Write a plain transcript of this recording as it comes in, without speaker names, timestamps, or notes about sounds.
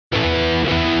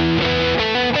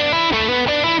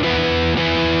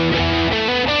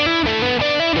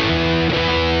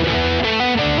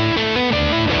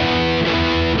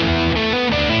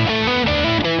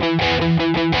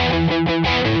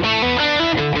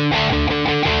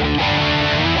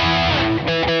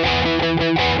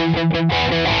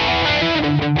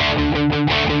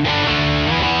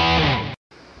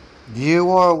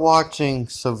watching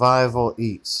Survival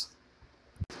Eats.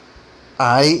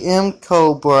 I am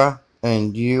Cobra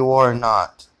and you are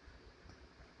not.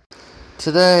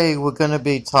 Today we're going to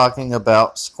be talking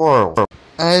about squirrels.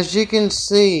 As you can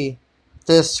see,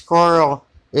 this squirrel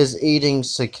is eating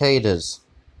cicadas.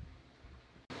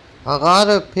 A lot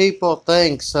of people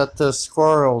think that the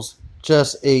squirrels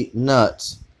just eat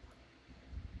nuts.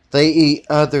 They eat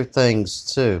other things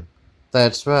too.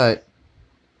 That's right.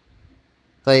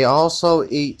 They also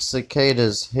eat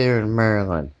cicadas here in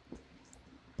Maryland.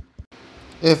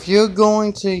 If you're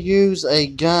going to use a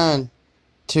gun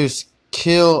to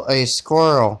kill a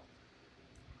squirrel,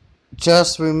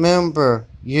 just remember,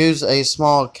 use a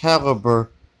small caliber.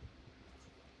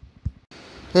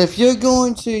 If you're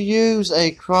going to use a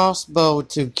crossbow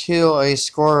to kill a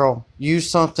squirrel, use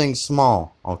something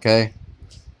small, okay?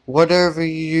 Whatever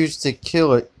you use to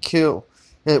kill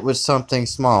it with something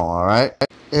small, alright?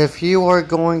 If you are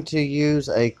going to use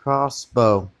a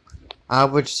crossbow, I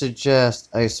would suggest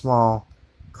a small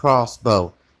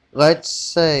crossbow. Let's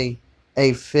say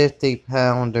a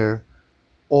 50-pounder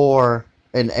or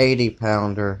an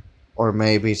 80-pounder or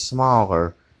maybe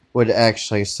smaller would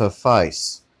actually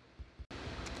suffice.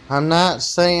 I'm not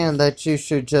saying that you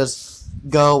should just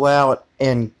go out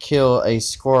and kill a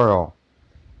squirrel.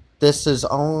 This is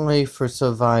only for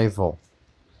survival.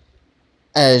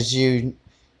 As you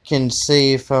can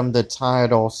see from the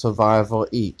title, Survival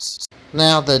Eats.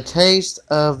 Now, the taste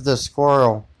of the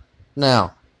squirrel.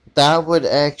 Now, that would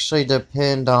actually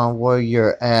depend on where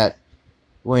you're at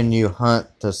when you hunt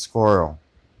the squirrel.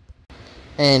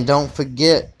 And don't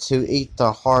forget to eat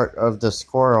the heart of the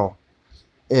squirrel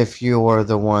if you are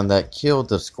the one that killed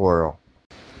the squirrel.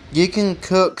 You can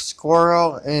cook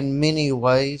squirrel in many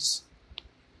ways.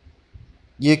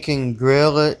 You can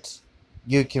grill it,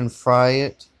 you can fry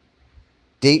it,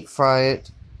 deep fry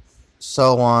it,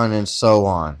 so on and so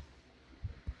on.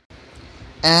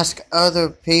 Ask other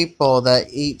people that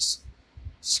eat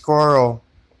squirrel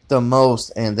the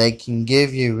most and they can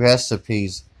give you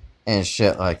recipes and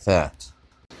shit like that.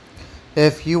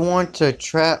 If you want to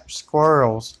trap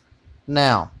squirrels,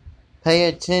 now pay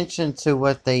attention to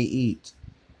what they eat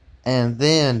and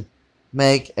then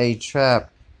make a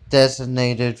trap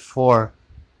designated for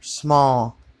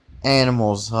small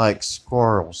animals like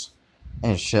squirrels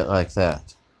and shit like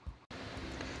that.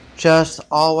 Just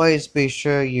always be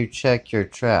sure you check your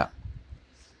trap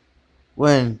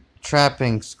when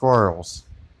trapping squirrels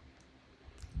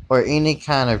or any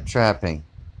kind of trapping.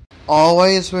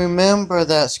 Always remember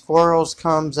that squirrels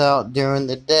comes out during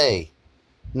the day,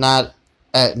 not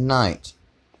at night.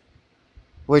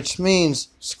 Which means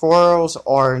squirrels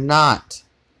are not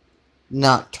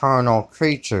nocturnal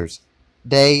creatures.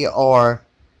 They are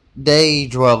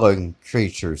day-dwelling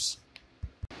creatures.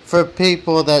 For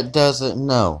people that doesn't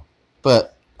know.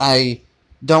 But I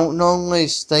don't normally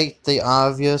state the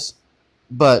obvious,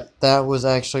 but that was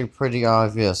actually pretty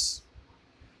obvious.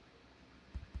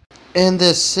 In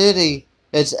this city,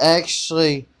 it's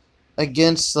actually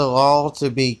against the law to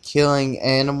be killing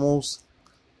animals,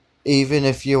 even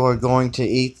if you are going to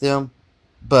eat them.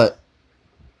 But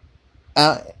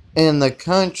out in the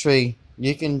country,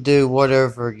 you can do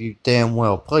whatever you damn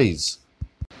well please.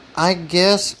 I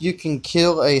guess you can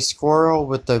kill a squirrel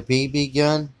with a BB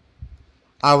gun.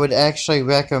 I would actually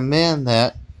recommend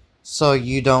that so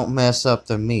you don't mess up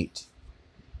the meat.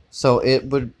 So it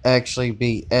would actually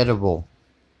be edible.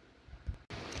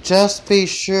 Just be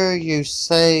sure you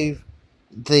save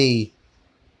the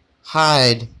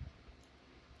hide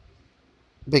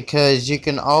because you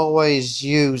can always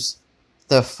use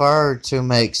the fur to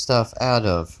make stuff out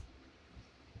of.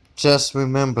 Just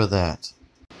remember that.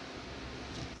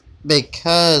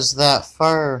 Because that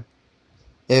fur,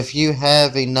 if you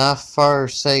have enough fur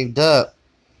saved up,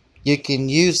 you can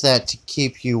use that to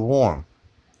keep you warm.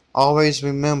 Always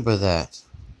remember that.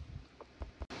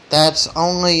 That's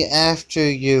only after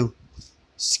you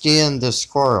skin the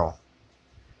squirrel.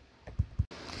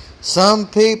 Some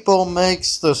people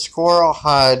makes the squirrel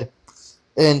hide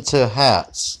into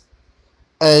hats,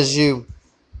 as you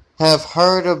have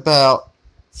heard about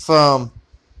from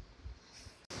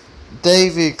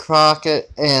Davy Crockett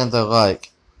and the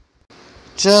like.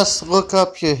 Just look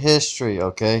up your history,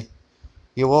 okay?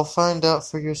 You will find out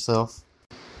for yourself.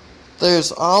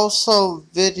 There's also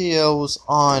videos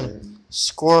on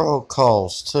squirrel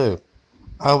calls too.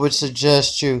 I would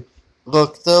suggest you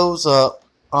look those up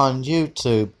on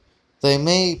YouTube. They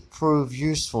may prove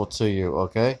useful to you,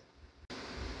 okay?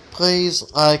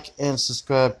 Please like and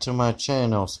subscribe to my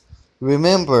channels.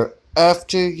 Remember,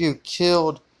 after you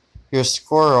killed your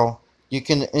squirrel, you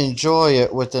can enjoy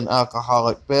it with an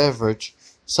alcoholic beverage,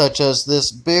 such as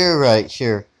this beer right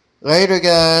here, Later,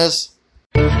 guys.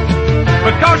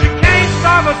 Because you can't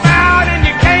starve us out and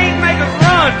you can't make us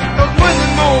run. Cause when the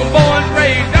old boys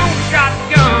raised on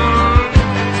shotgun,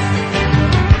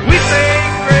 we say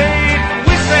great,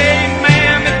 we say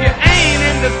ma'am. If you ain't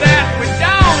into that, we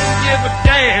don't give a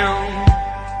damn.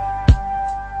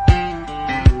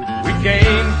 We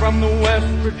came from the West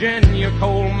Virginia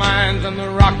coal mines and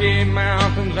the Rocky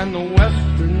Mountains and the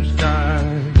western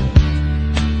skies.